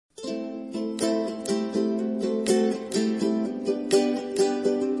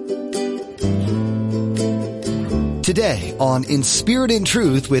Today on In Spirit and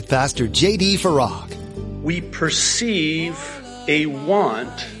Truth with Pastor J.D. Farag. We perceive a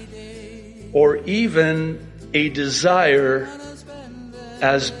want or even a desire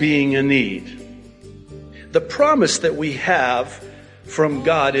as being a need. The promise that we have from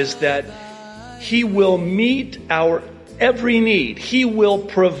God is that He will meet our every need. He will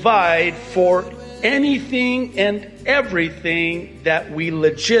provide for anything and everything that we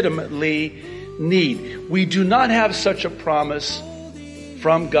legitimately need. We do not have such a promise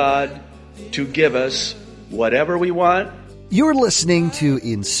from God to give us whatever we want. You're listening to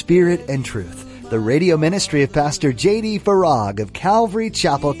In Spirit and Truth, the radio ministry of Pastor J.D. Farag of Calvary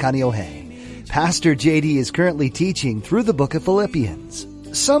Chapel, Kaneohe. Pastor J.D. is currently teaching through the book of Philippians.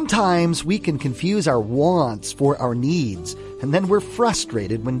 Sometimes we can confuse our wants for our needs, and then we're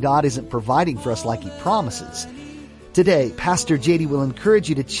frustrated when God isn't providing for us like He promises. Today, Pastor J.D. will encourage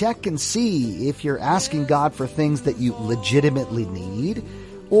you to check and see if you're asking God for things that you legitimately need,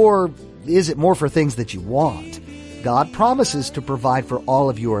 or is it more for things that you want? God promises to provide for all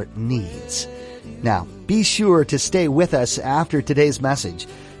of your needs. Now, be sure to stay with us after today's message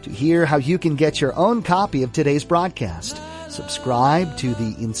to hear how you can get your own copy of today's broadcast. Subscribe to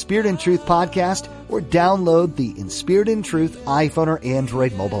the In Spirit and Truth podcast or download the In Spirit and Truth iPhone or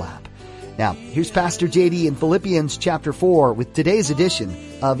Android mobile app. Now, here's Pastor J.D. in Philippians chapter 4 with today's edition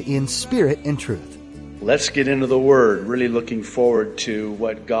of In Spirit and Truth. Let's get into the Word. Really looking forward to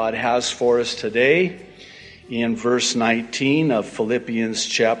what God has for us today in verse 19 of Philippians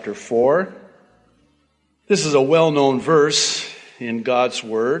chapter 4. This is a well-known verse in God's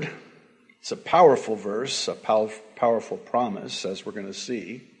Word. It's a powerful verse, a powerful promise, as we're going to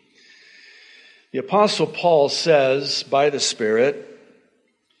see. The Apostle Paul says, by the Spirit,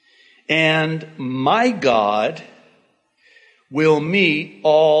 "And my God will meet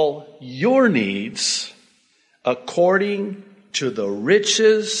all your needs according to the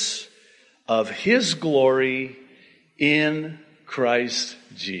riches of His glory in Christ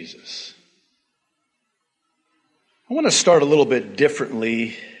Jesus." I want to start a little bit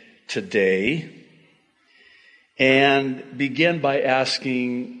differently today and begin by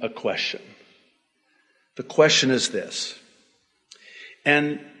asking a question. The question is this,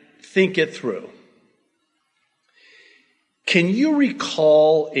 and think it through. Can you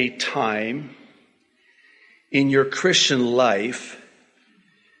recall a time in your Christian life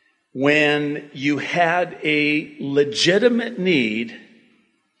when you had a legitimate need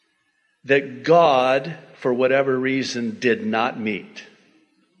that God, for whatever reason, did not meet?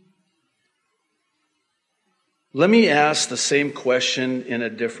 Let me ask the same question in a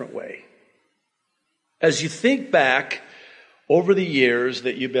different way. As you think back over the years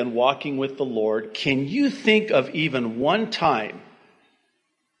that you've been walking with the Lord, can you think of even one time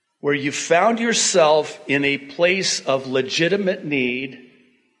where you found yourself in a place of legitimate need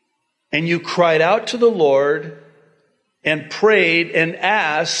and you cried out to the Lord and prayed and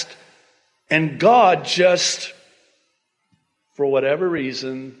asked, and God just, for whatever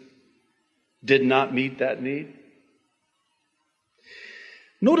reason, did not meet that need?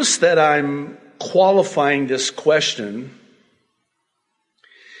 Notice that I'm qualifying this question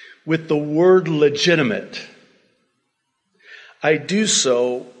with the word legitimate. I do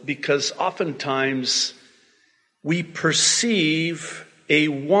so because oftentimes we perceive a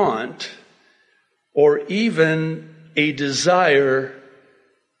want or even a desire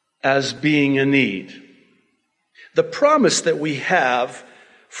as being a need. The promise that we have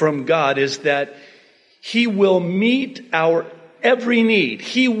from God is that He will meet our every need.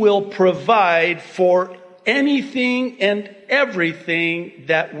 He will provide for anything and everything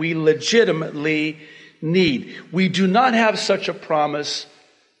that we legitimately need. We do not have such a promise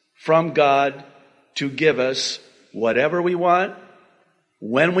from God to give us whatever we want,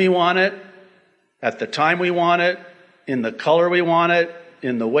 when we want it, at the time we want it, in the color we want it,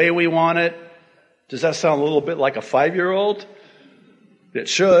 in the way we want it. Does that sound a little bit like a 5-year-old? It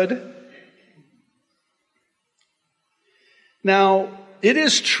should. Now, it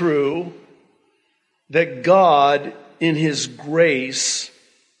is true that God, in His grace,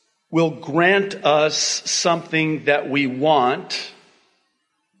 will grant us something that we want.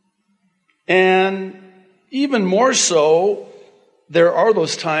 And even more so, there are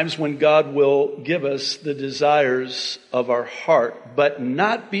those times when God will give us the desires of our heart, but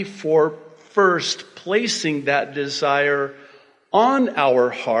not before first placing that desire on our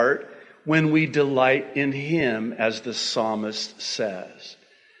heart when we delight in Him, as the psalmist says.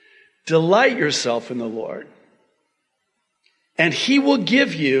 Delight yourself in the Lord, and He will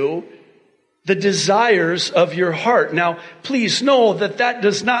give you the desires of your heart. Now, please know that that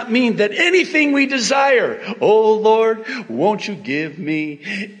does not mean that anything we desire, oh Lord, won't you give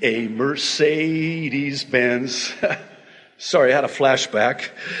me a Mercedes-Benz? Sorry, I had a flashback.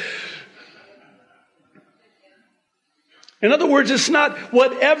 In other words, it's not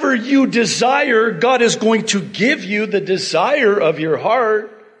whatever you desire, God is going to give you the desire of your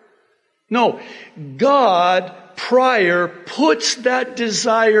heart. No, God prior puts that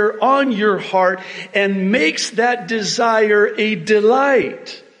desire on your heart and makes that desire a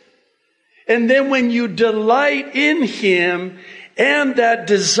delight. And then when you delight in Him and that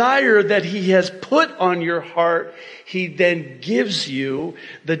desire that He has put on your heart, He then gives you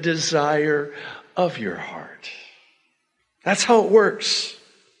the desire of your heart. That's how it works.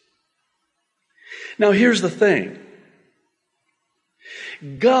 Now here's the thing.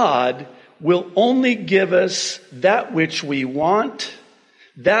 God will only give us that which we want,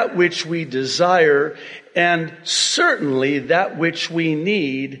 that which we desire, and certainly that which we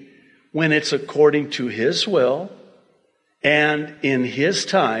need when it's according to His will and in His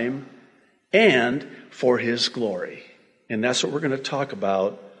time and for His glory. And that's what we're going to talk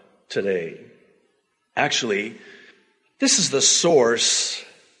about today. Actually, this is the source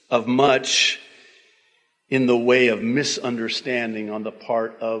of much in the way of misunderstanding on the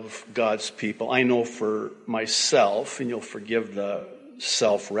part of God's people. I know for myself, and you'll forgive the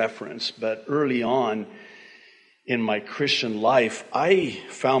self-reference, but early on in my Christian life, I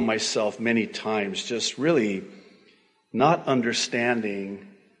found myself many times just really not understanding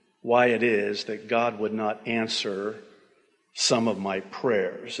why it is that God would not answer some of my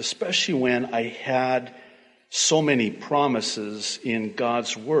prayers, especially when I had so many promises in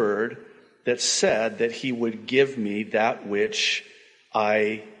God's Word that said that He would give me that which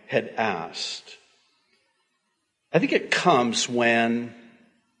I had asked. I think it comes when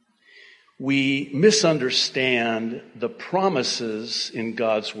we misunderstand the promises in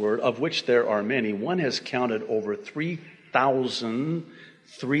God's Word, of which there are many. One has counted over 3,000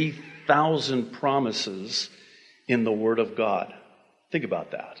 promises in the Word of God. Think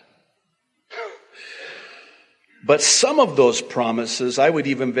about that. But some of those promises, I would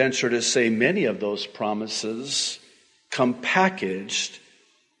even venture to say many of those promises, come packaged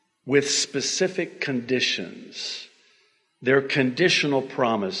with specific conditions. They're conditional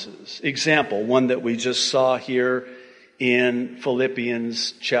promises. Example, one that we just saw here in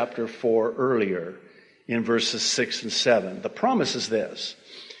Philippians chapter 4 earlier, in verses 6 and 7. The promise is this,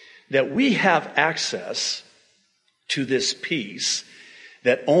 that we have access to this peace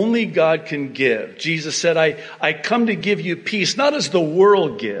that only God can give. Jesus said, I come to give you peace, not as the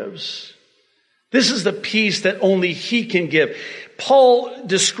world gives. This is the peace that only He can give. Paul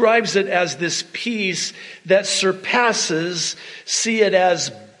describes it as this peace that surpasses, see it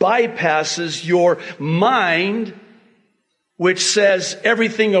as bypasses your mind, which says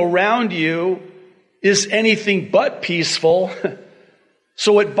everything around you is anything but peaceful.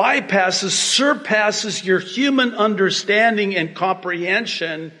 So it bypasses, surpasses your human understanding and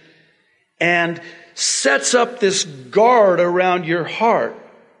comprehension and sets up this guard around your heart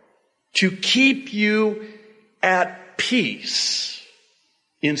to keep you at peace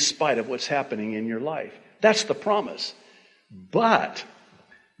in spite of what's happening in your life. That's the promise. But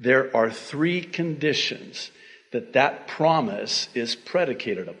there are 3 conditions that promise is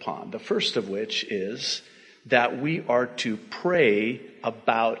predicated upon. The first of which is that we are to pray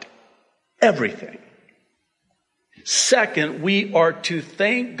about everything. Second, we are to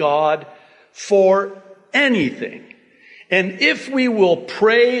thank God for anything. And if we will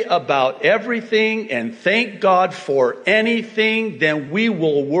pray about everything and thank God for anything, then we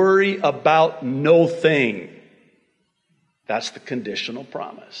will worry about no thing. That's the conditional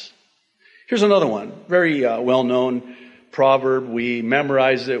promise. Here's another one, very well-known proverb. We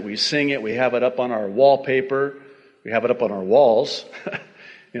memorize it, we sing it, we have it up on our wallpaper, we have it up on our walls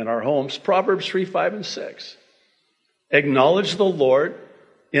in our homes. Proverbs 3, 5, and 6. Acknowledge the Lord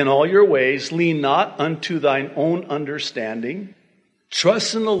in all your ways, lean not unto thine own understanding.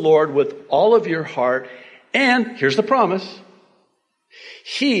 Trust in the Lord with all of your heart, and here's the promise,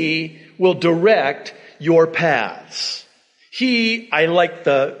 He will direct your paths. I like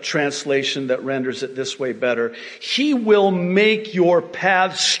the translation that renders it this way better. He will make your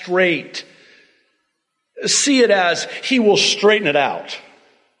path straight. See it as He will straighten it out.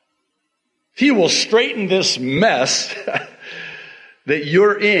 He will straighten this mess that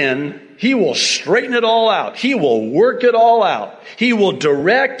you're in. He will straighten it all out. He will work it all out. He will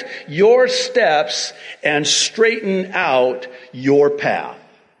direct your steps and straighten out your path.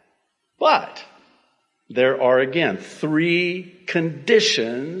 But there are, again, 3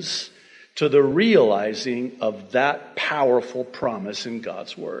 conditions to the realizing of that powerful promise in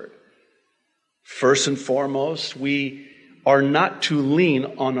God's Word. First and foremost, we are not to lean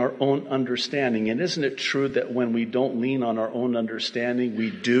on our own understanding. And isn't it true that when we don't lean on our own understanding,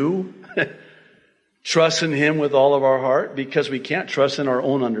 we do trust in Him with all of our heart? Because we can't trust in our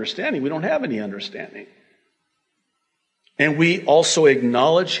own understanding. We don't have any understanding. And we also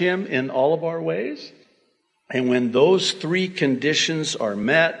acknowledge Him in all of our ways. And when those three conditions are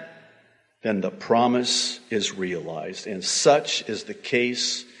met, then the promise is realized. And such is the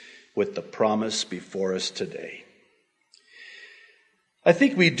case with the promise before us today. I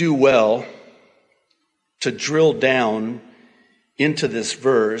think we do well to drill down into this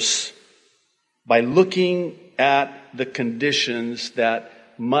verse by looking at the conditions that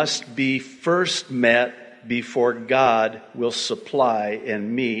must be first met before God will supply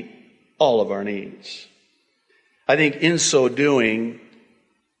and meet all of our needs. I think in so doing,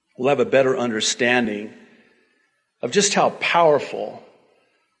 we'll have a better understanding of just how powerful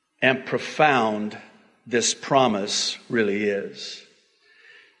and profound this promise really is.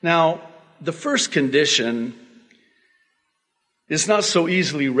 Now, the first condition is not so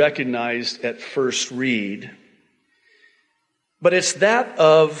easily recognized at first read, but it's that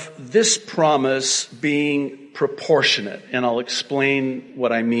of this promise being proportionate, and I'll explain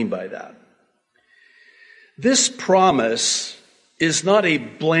what I mean by that. This promise is not a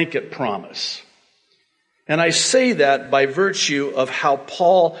blanket promise, and I say that by virtue of how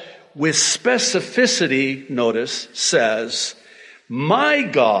Paul, with specificity, notice, says, "My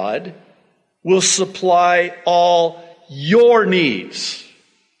God will supply all your needs."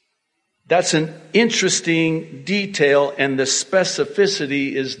 That's an interesting detail, and the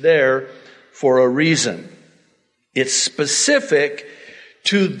specificity is there for a reason. It's specific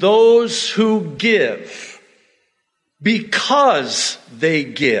to those who give because they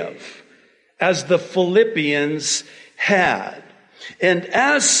give, as the Philippians had. And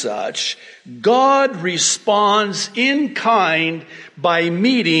as such, God responds in kind by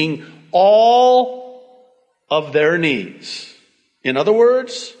meeting all of their needs. In other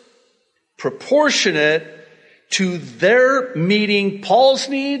words, proportionate to their meeting Paul's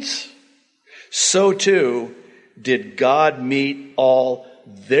needs, so too did God meet all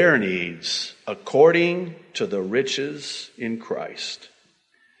their needs according to the riches in Christ.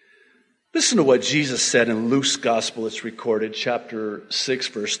 Listen to what Jesus said in Luke's Gospel. It's recorded, chapter 6,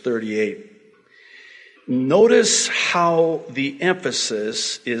 verse 38. Notice how the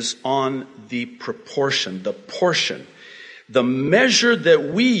emphasis is on the proportion, the portion. The measure that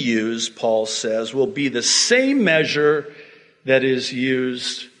we use, Paul says, will be the same measure that is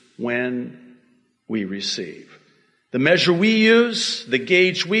used when we receive. The measure we use, the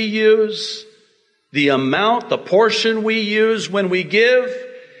gauge we use, the amount, the portion we use when we give,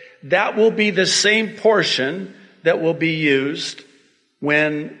 that will be the same portion that will be used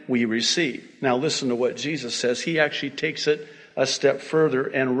when we receive. Now listen to what Jesus says. He actually takes it a step further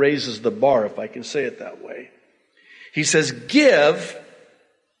and raises the bar, if I can say it that way. He says, "Give,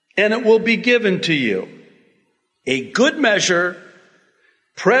 and it will be given to you. A good measure,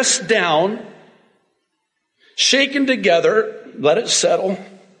 pressed down, shaken together," let it settle,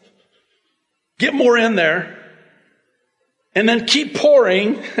 get more in there, and then keep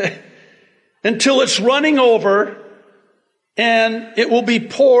pouring until it's running over, and it will be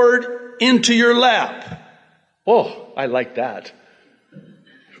poured into your lap. Oh, I like that.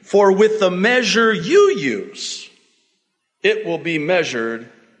 "For with the measure you use, it will be measured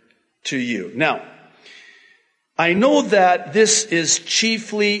to you." Now, I know that this is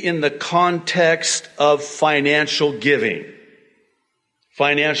chiefly in the context of financial giving,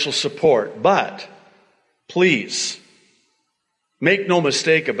 financial support, but please, make no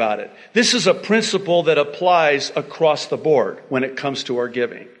mistake about it. This is a principle that applies across the board when it comes to our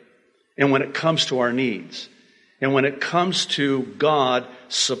giving and when it comes to our needs and when it comes to God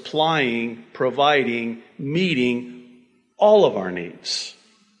supplying, providing, meeting all of our needs.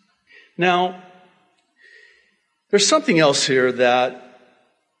 Now, there's something else here that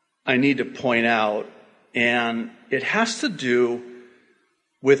I need to point out, and it has to do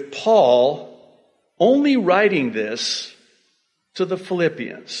with Paul only writing this to the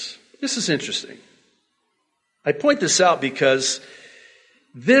Philippians. This is interesting. I point this out because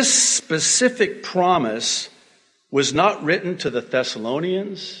this specific promise was not written to the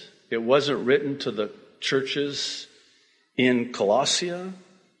Thessalonians. It wasn't written to the churches in Colossia,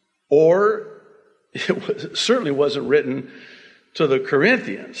 or certainly wasn't written to the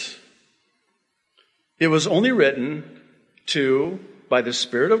Corinthians. It was only written to, by the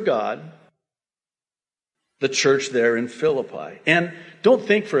Spirit of God, the church there in Philippi. And don't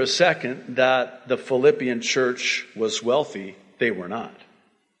think for a second that the Philippian church was wealthy. They were not.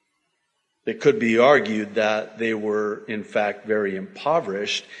 It could be argued that they were, in fact, very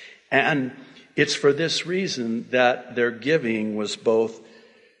impoverished. And it's for this reason that their giving was both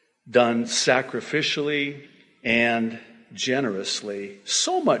done sacrificially and generously.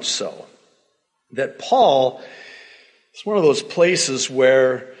 So much so that Paul, it's one of those places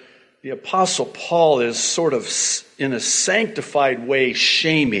where the Apostle Paul is sort of, in a sanctified way,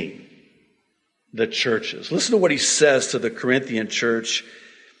 shaming the churches. Listen to what he says to the Corinthian church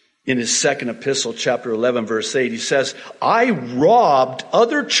in his second epistle, chapter 11, verse 8. He says, I robbed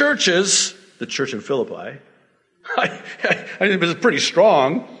other churches, the church in Philippi. I think it was pretty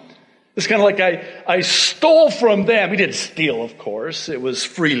strong. It's kind of like I stole from them. He didn't steal, of course. It was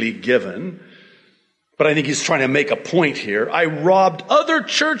freely given. But I think he's trying to make a point here. I robbed other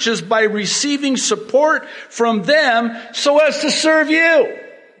churches by receiving support from them so as to serve you.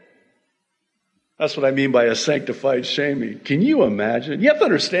 That's what I mean by a sanctified shaming. Can you imagine? You have to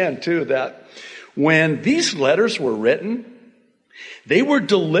understand, too, that when these letters were written, they were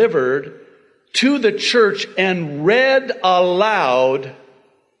delivered to the church and read aloud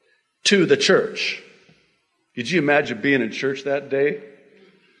to the church. Could you imagine being in church that day?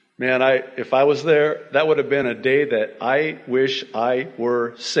 Man, if I was there, that would have been a day that I wish I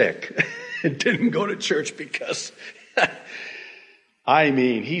were sick and didn't go to church because,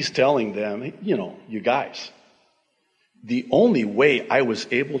 he's telling them, you guys, the only way I was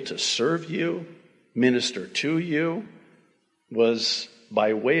able to serve you, minister to you, was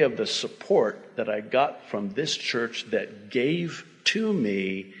by way of the support that I got from this church that gave to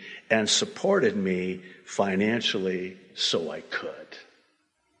me and supported me financially so I could.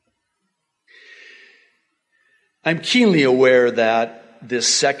 I'm keenly aware that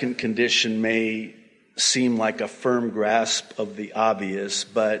this second condition may seem like a firm grasp of the obvious,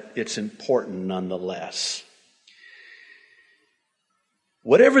 but it's important nonetheless.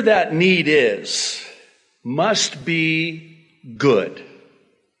 Whatever that need is, must be good.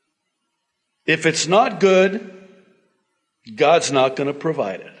 If it's not good, God's not going to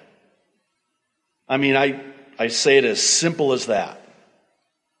provide it. I say it as simple as that.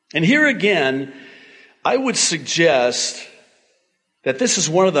 And here again, I would suggest that this is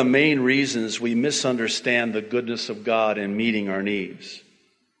one of the main reasons we misunderstand the goodness of God in meeting our needs.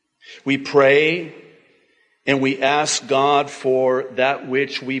 We pray and we ask God for that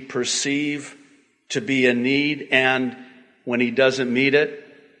which we perceive to be a need, and when He doesn't meet it,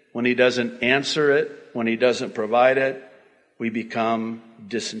 when He doesn't answer it, when He doesn't provide it, we become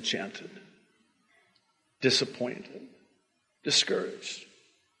disenchanted, disappointed, discouraged.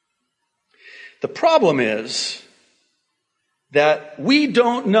 The problem is that we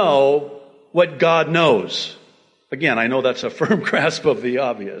don't know what God knows. Again, I know that's a firm grasp of the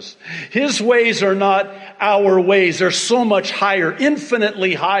obvious. His ways are not our ways. They're so much higher,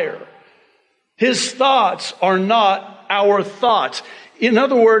 infinitely higher. His thoughts are not our thoughts. In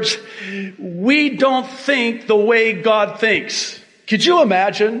other words, we don't think the way God thinks. Could you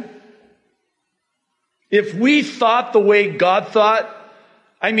imagine if we thought the way God thought?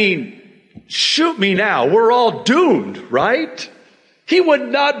 Shoot me now. We're all doomed, right? He would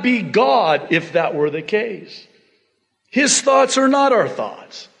not be God if that were the case. His thoughts are not our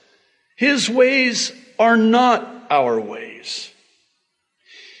thoughts. His ways are not our ways.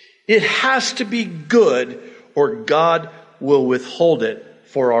 It has to be good, or God will withhold it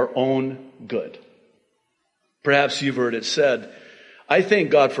for our own good. Perhaps you've heard it said, I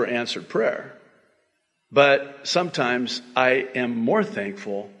thank God for answered prayer, but sometimes I am more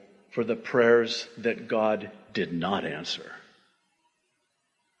thankful for the prayers that God did not answer.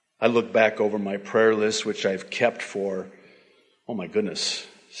 I look back over my prayer list, which I've kept for,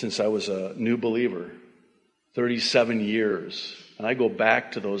 since I was a new believer, 37 years. And I go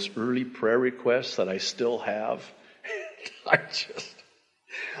back to those early prayer requests that I still have.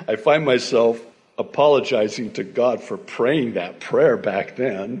 I find myself apologizing to God for praying that prayer back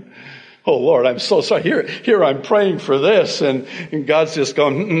then. Oh Lord, I'm so sorry. Here I'm praying for this, and God's just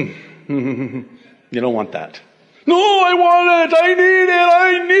going, you don't want that. No, I want it.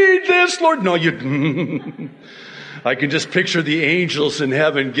 I need this, Lord. No, you. I can just picture the angels in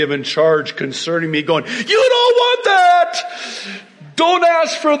heaven given charge concerning me, going, you don't want that. Don't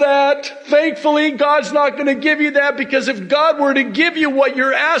ask for that. Thankfully, God's not going to give you that, because if God were to give you what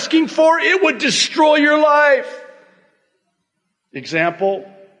you're asking for, it would destroy your life.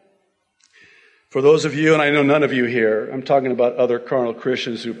 Example. For those of you, and I know none of you here, I'm talking about other carnal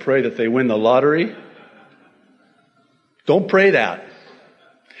Christians who pray that they win the lottery. Don't pray that.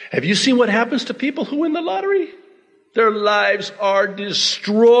 Have you seen what happens to people who win the lottery? Their lives are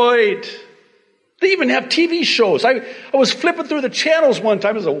destroyed. They even have TV shows. I was flipping through the channels one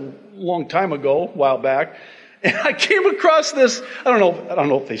time. It was a long time ago, a while back. And I came across this, I don't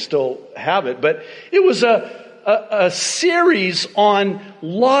know if they still have it, but it was a series on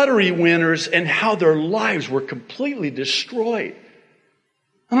lottery winners and how their lives were completely destroyed.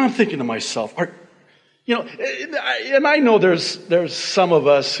 And I'm thinking to myself, and I know there's some of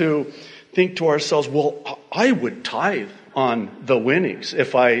us who think to ourselves, well, I would tithe on the winnings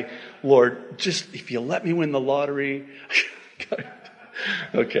Lord, just if you let me win the lottery.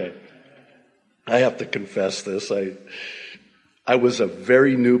 Okay. I have to confess this. I was a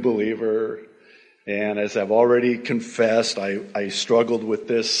very new believer, and as I've already confessed, I struggled with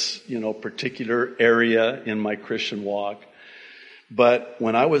this, particular area in my Christian walk. But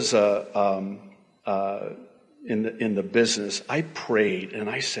when I was in the business, I prayed and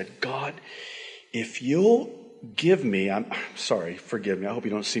I said, God, if you'll give me, I'm sorry, forgive me. I hope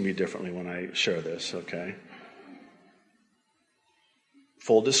you don't see me differently when I share this, okay?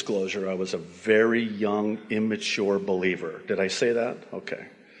 Full disclosure, I was a very young, immature believer. Did I say that? Okay.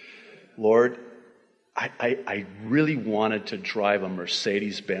 Lord, I really wanted to drive a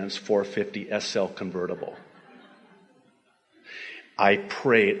Mercedes-Benz 450 SL convertible. I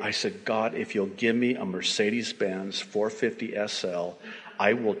prayed. I said, God, if you'll give me a Mercedes-Benz 450 SL,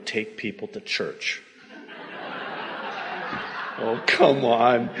 I will take people to church. Oh, come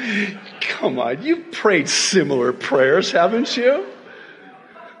on. Come on. You've prayed similar prayers, haven't you?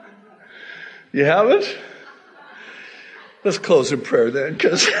 You haven't? Let's close in prayer then,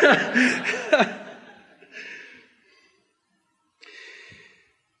 because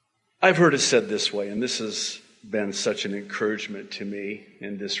I've heard it said this way, and this has been such an encouragement to me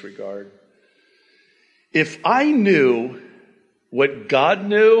in this regard. If I knew what God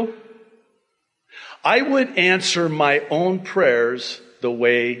knew, I would answer my own prayers the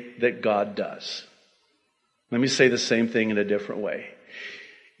way that God does. Let me say the same thing in a different way.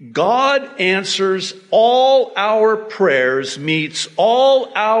 God answers all our prayers, meets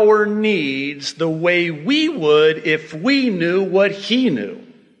all our needs the way we would if we knew what He knew.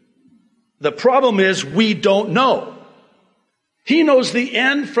 The problem is we don't know. He knows the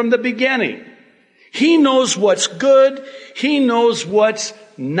end from the beginning. He knows what's good. He knows what's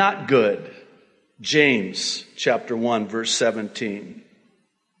not good. James chapter 1 verse 17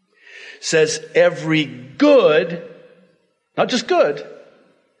 says every good, not just good,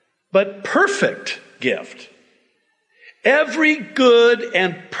 but perfect gift. Every good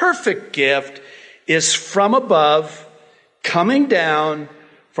and perfect gift is from above, coming down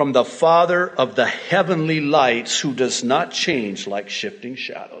from the Father of the heavenly lights, who does not change like shifting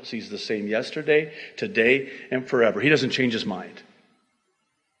shadows. He's the same yesterday, today, and forever. He doesn't change His mind.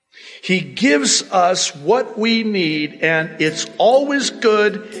 He gives us what we need, and it's always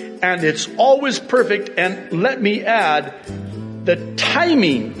good, and it's always perfect. And let me add, the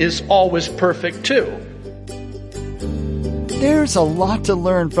timing is always perfect too. There's a lot to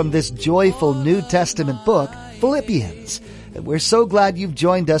learn from this joyful New Testament book, Philippians. And we're so glad you've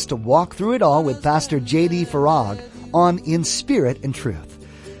joined us to walk through it all with Pastor J.D. Farag on In Spirit and Truth.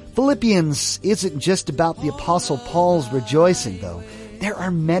 Philippians isn't just about the Apostle Paul's rejoicing, though. There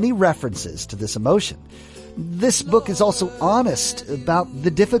are many references to this emotion. This book is also honest about the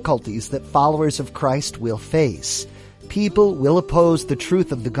difficulties that followers of Christ will face. People will oppose the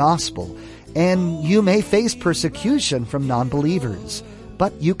truth of the gospel, and you may face persecution from non-believers.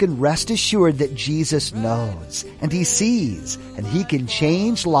 But you can rest assured that Jesus knows, and He sees, and He can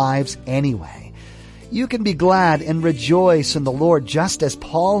change lives anyway. You can be glad and rejoice in the Lord just as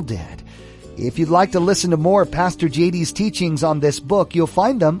Paul did. If you'd like to listen to more of Pastor JD's teachings on this book, you'll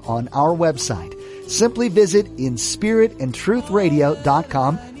find them on our website. Simply visit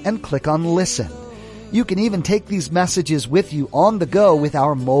inspiritandtruthradio.com and click on Listen. You can even take these messages with you on the go with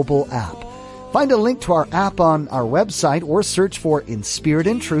our mobile app. Find a link to our app on our website or search for In Spirit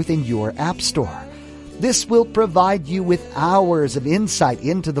and Truth in your app store. This will provide you with hours of insight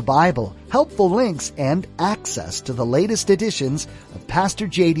into the Bible, helpful links, and access to the latest editions of Pastor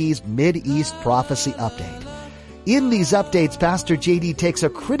JD's Mid-East Prophecy Update. In these updates, Pastor JD takes a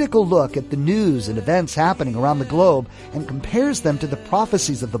critical look at the news and events happening around the globe and compares them to the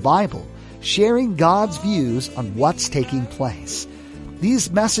prophecies of the Bible, sharing God's views on what's taking place.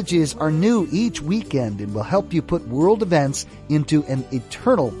 These messages are new each weekend and will help you put world events into an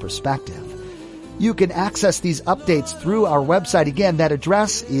eternal perspective. You can access these updates through our website. Again, that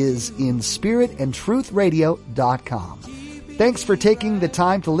address is inspiritandtruthradio.com. Thanks for taking the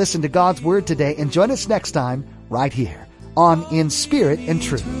time to listen to God's Word today, and join us next time right here on In Spirit and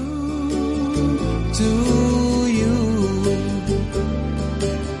Truth. To